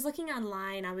 Because I was looking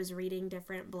online, I was reading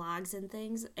different blogs and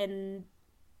things, and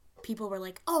people were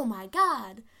like, oh my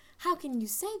god, how can you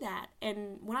say that?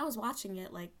 And when I was watching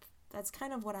it, like, that's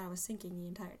kind of what I was thinking the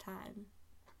entire time.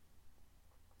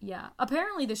 Yeah.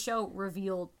 Apparently the show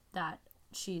revealed that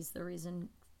she's the reason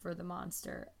for the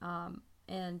monster.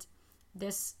 And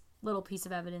this little piece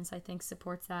of evidence, I think,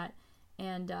 supports that.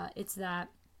 And it's that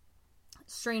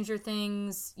Stranger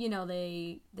Things, you know,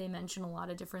 they mention a lot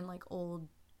of different, like, old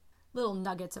little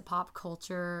nuggets of pop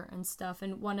culture and stuff.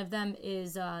 And one of them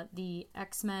is the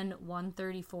X-Men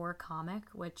 134 comic,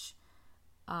 which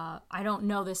I don't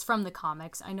know this from the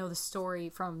comics. I know the story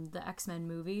from the X-Men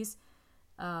movies.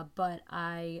 But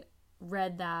I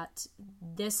read that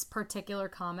this particular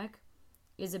comic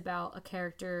is about a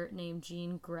character named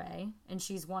Jean Grey, and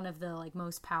she's one of the, like,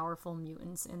 most powerful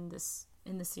mutants in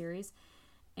the series,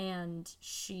 and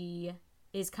she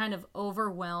is kind of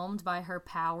overwhelmed by her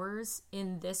powers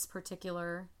in this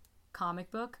particular comic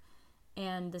book,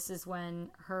 and this is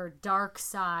when her dark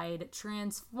side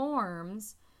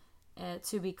transforms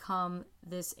to become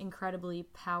this incredibly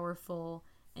powerful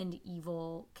and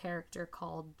evil character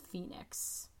called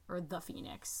Phoenix, or the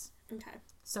Phoenix. Okay.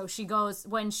 So she goes,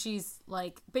 when she's,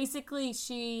 like, basically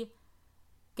she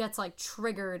gets, like,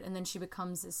 triggered, and then she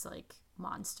becomes this, like,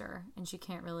 monster, and she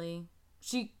can't really,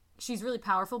 she's really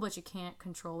powerful, but she can't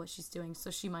control what she's doing,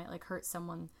 so she might, like, hurt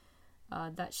someone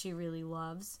that she really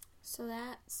loves.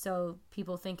 So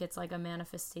people think it's, like, a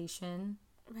manifestation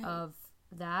of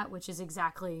that, which is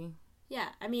exactly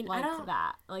I mean, like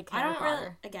that, like Harry Potter.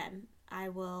 Really, again, I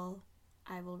will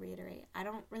reiterate, I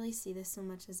don't really see this so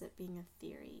much as it being a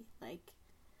theory. Like,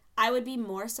 I would be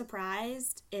more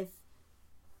surprised if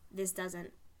this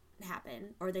doesn't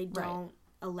happen, or they don't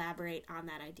elaborate on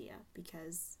that idea,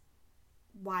 because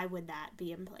why would that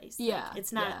be in place? Yeah. Like,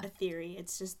 it's not a theory,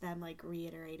 it's just them, like,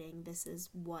 reiterating this is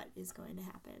what is going to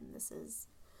happen. This is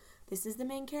the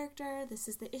main character, this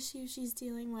is the issue she's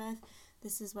dealing with,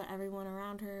 this is what everyone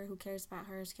around her who cares about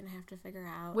her is going to have to figure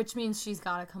out. Which means she's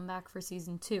got to come back for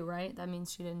season 2, right? That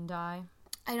means she didn't die.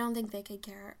 I don't think they could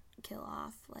kill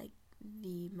off, like,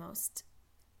 the most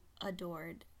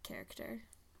adored character.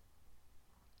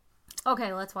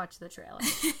 Okay, let's watch the trailer. We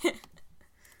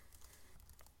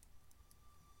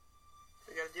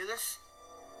gotta do this?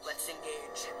 Let's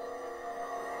engage.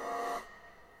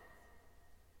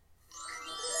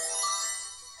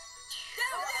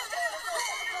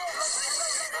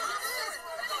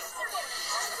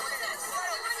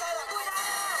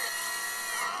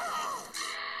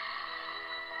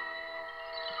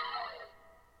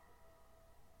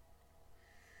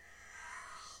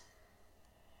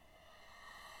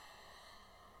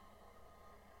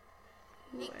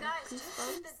 Hey guys, do you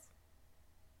see the...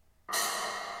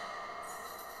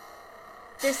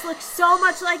 This looks so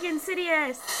much like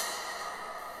Insidious!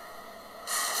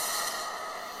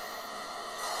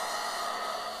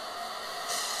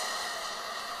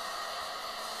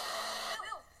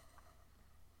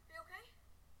 You okay?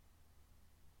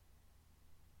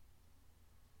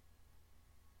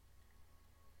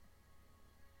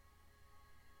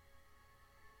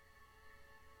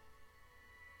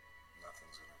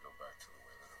 Nothing's gonna go back to the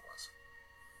way that it was.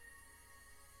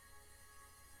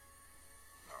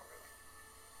 Not really.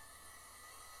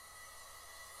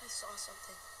 I saw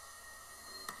something.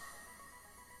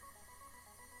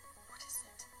 What is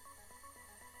it?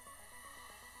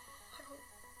 I don't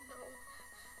know.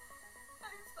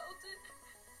 I felt it.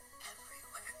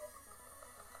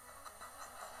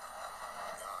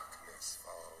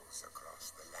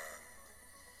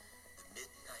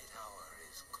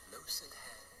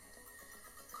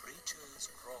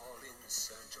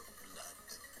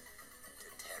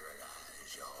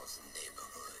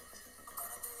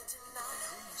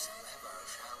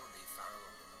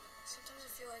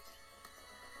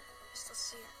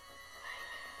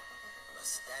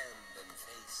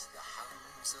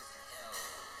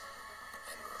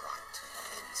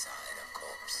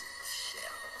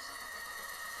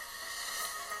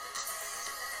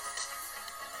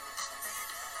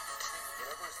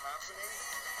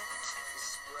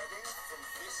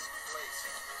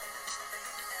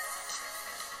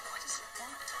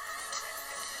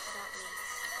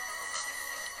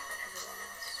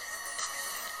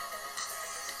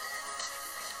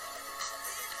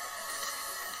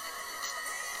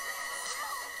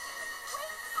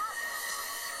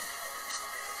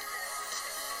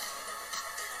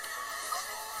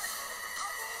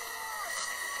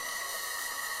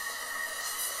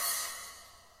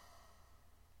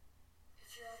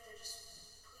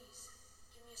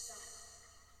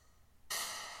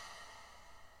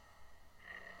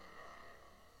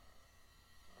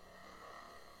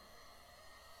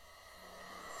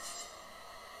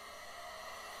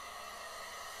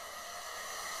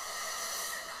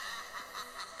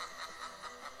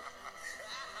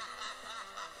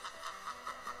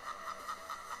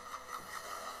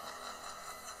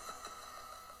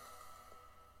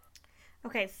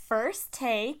 Okay, first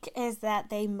take is that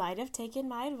they might have taken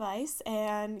my advice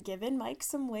and given Mike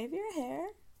some wavier hair,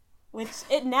 which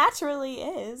it naturally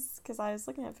is, because I was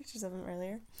looking at pictures of him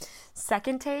earlier.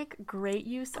 Second take, great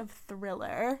use of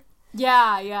Thriller.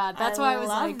 Yeah, that's why I was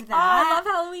love like, that. I love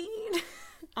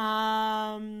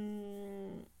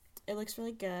Halloween. It looks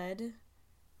really good.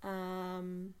 I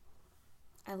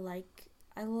like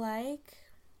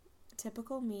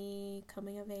typical me,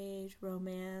 coming of age,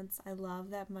 romance. I love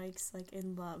that Mike's like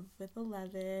in love with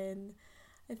 11.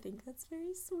 I think that's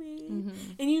very sweet.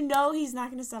 And you know he's not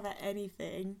going to stop at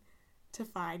anything to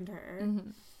find her.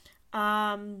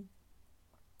 Can't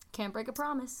break a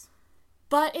promise.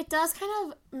 But it does kind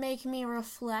of make me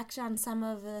reflect on some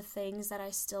of the things that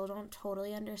I still don't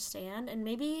totally understand. And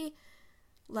maybe,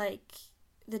 like,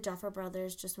 the Duffer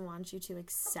Brothers just want you to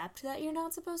accept that you're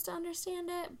not supposed to understand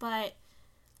it. But,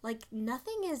 like,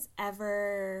 nothing is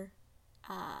ever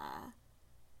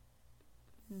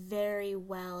very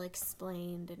well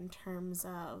explained in terms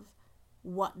of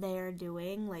what they're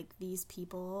doing. Like, these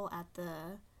people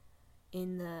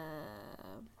in the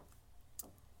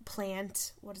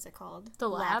plant, what is it called? The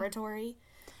lab? Laboratory.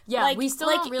 Yeah, Like, we still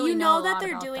don't really you know know a that lot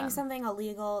they're about doing them. something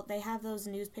illegal. They have those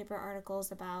newspaper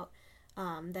articles about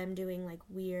them doing like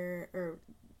weird, or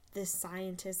this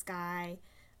scientist guy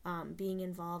being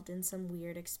involved in some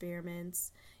weird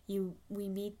experiments. We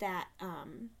meet that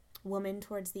woman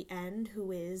towards the end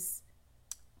who is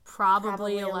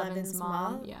Probably 11's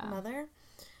mom. mother.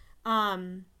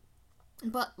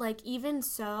 But like, even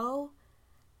so,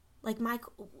 like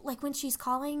when she's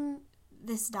calling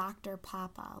this doctor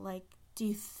Papa, like, do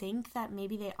you think that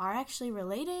maybe they are actually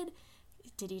related?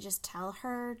 Did he just tell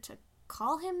her to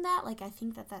call him that? Like, I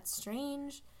think that that's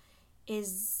strange.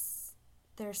 Is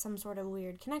there some sort of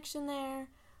weird connection there?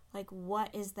 Like,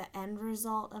 what is the end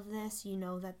result of this? You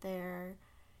know that they're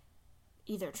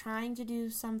either trying to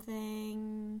do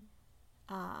something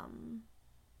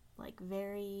like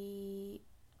very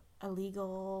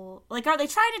illegal. Like, are they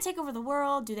trying to take over the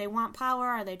world? Do they want power?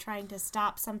 Are they trying to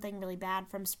stop something really bad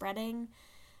from spreading?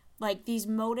 Like, these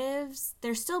motives,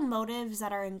 there's still motives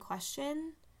that are in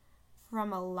question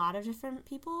from a lot of different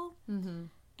people.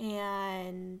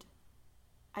 And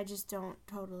I just don't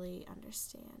totally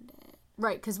understand it.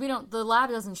 Right, because the lab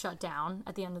doesn't shut down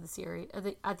at the end of the series,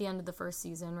 at the end of the first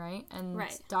season, right? And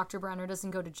Right. Dr. Brenner doesn't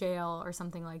go to jail or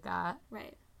something like that.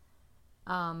 Right.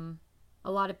 A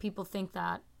lot of people think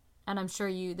that, and I'm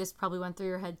sure this probably went through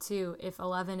your head too, if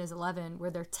 11 is 11,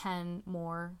 were there 10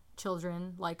 more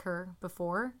children like her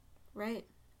before? Right.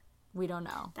 We don't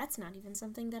know. That's not even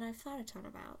something that I've thought a ton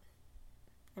about.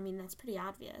 I mean, that's pretty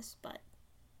obvious, but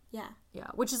yeah. Yeah,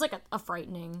 which is like a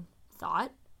frightening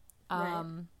thought. Right.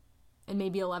 And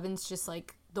maybe 11's just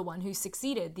like the one who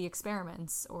succeeded the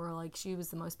experiments, or like she was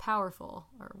the most powerful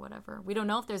or whatever. We don't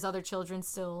know if there's other children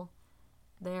still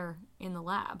there in the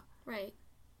lab. Right.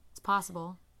 It's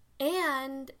possible.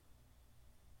 And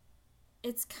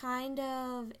it's kind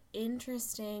of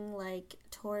interesting, like,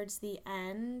 towards the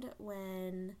end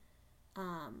when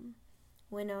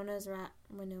Winona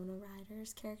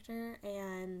Ryder's character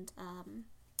and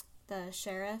the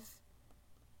sheriff,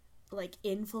 like,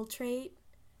 infiltrate.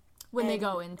 When they And-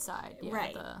 go inside, yeah,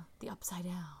 right. the upside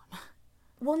down.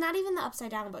 Well, not even the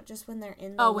upside down, but just when they're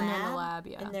in the Oh, lab. when they're in the lab,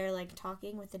 yeah. And they're, like,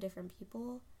 talking with the different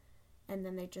people. And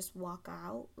then they just walk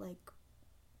out, like,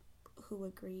 who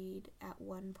agreed at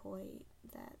one point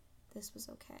that this was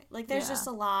okay. Like, there's Yeah. just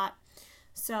a lot.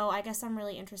 So I guess I'm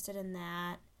really interested in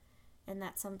that. And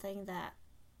that's something that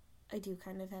I do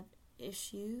kind of have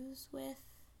issues with.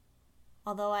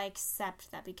 Although I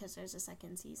accept that because there's a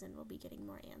second season, we'll be getting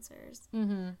more answers.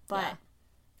 Mm-hmm. But Yeah.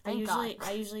 I Thank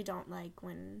God. usually don't like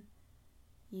when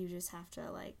you just have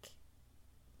to, like,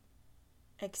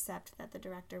 accept that the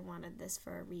director wanted this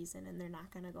for a reason and they're not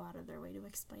going to go out of their way to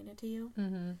explain it to you.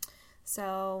 Mm-hmm.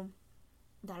 So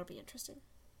that'll be interesting.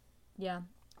 Yeah.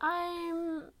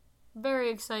 I'm very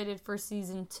excited for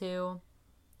season 2.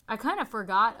 I kind of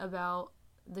forgot about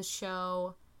the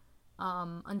show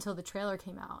until the trailer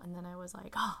came out, and then I was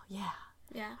like, oh, yeah.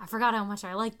 Yeah. I forgot how much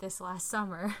I liked this last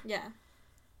summer. Yeah.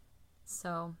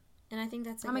 So, And I think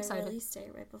that's, like, I'm a excited. release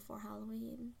date right before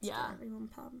Halloween. To Yeah. get everyone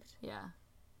pumped. yeah.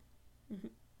 Mm-hmm.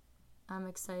 I'm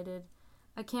excited.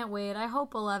 I can't wait. I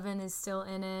hope 11 is still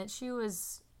in it. She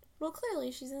was, Well,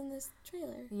 clearly she's in this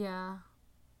trailer. yeah.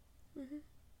 Mm-hmm.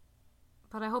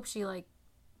 But I hope she, like,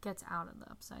 gets out of the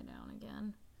upside down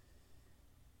again.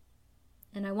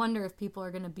 And I wonder if people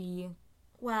are going to be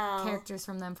Well, characters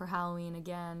from them for Halloween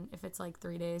again, if it's like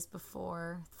 4 days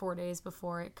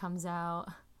before it comes out.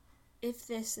 if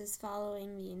this is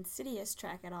following the Insidious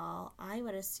track at all, I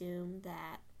would assume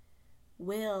that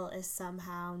Will is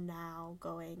somehow now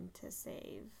going to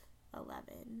save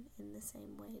Eleven in the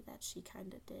same way that she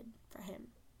kind of did for him.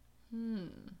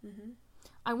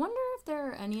 I wonder if there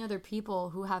are any other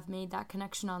people who have made that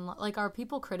connection online. Like, are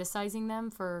people criticizing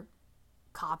them for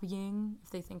copying, if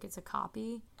they think it's a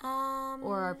copy?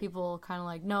 Or are people kind of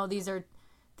like, no, these are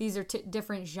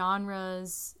different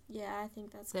genres. Yeah, I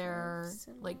think that's They're kind of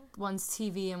similar. like one's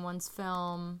TV and one's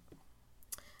film.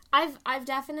 I've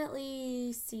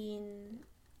definitely seen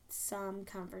some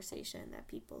conversation that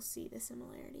people see the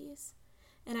similarities,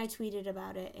 and I tweeted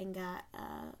about it and got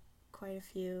quite a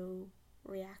few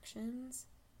reactions.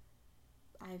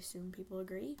 I assume people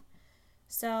agree.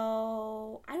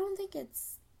 So I don't think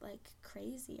it's like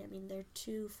crazy. I mean, they're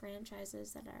two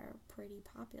franchises that are pretty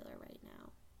popular right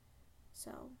now.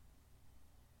 So,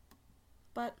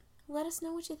 but let us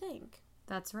know what you think.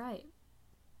 That's right.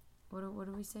 What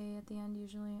do we say at the end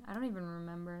usually? I don't even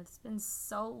remember. It's been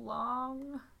so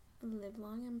long. Live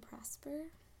long and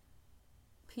prosper.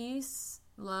 Peace,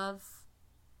 love,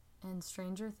 and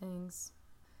Stranger Things.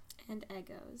 And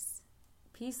Eggos.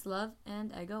 Peace, love,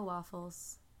 and Eggo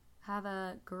waffles. Have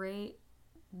a great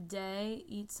day.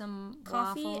 Eat some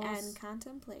Coffee waffles. and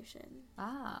contemplation.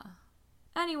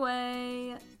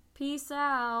 Anyway, peace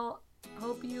out.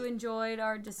 Hope you enjoyed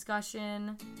our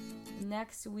discussion.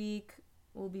 Next week,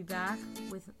 we'll be back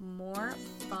with more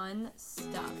fun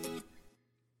stuff.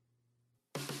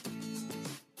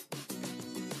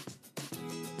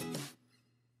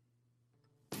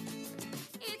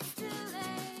 It's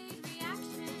delayed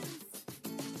reactions.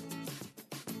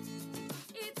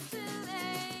 It's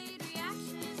delayed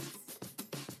reactions.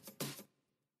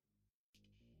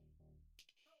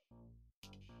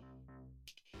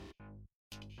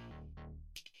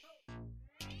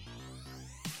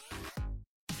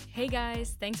 Hey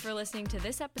guys, thanks for listening to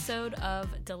this episode of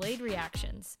Delayed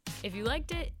Reactions. If you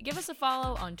liked it, give us a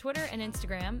follow on Twitter and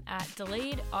Instagram at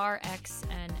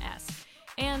DelayedRxNS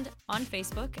and on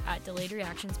Facebook at Delayed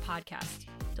Reactions Podcast.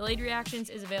 Delayed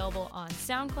Reactions is available on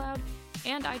SoundCloud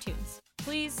and iTunes.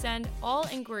 Please send all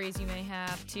inquiries you may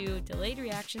have to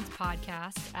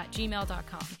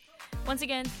delayedreactionspodcast@gmail.com. Once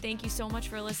again, thank you so much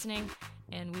for listening,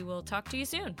 and we will talk to you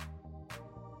soon.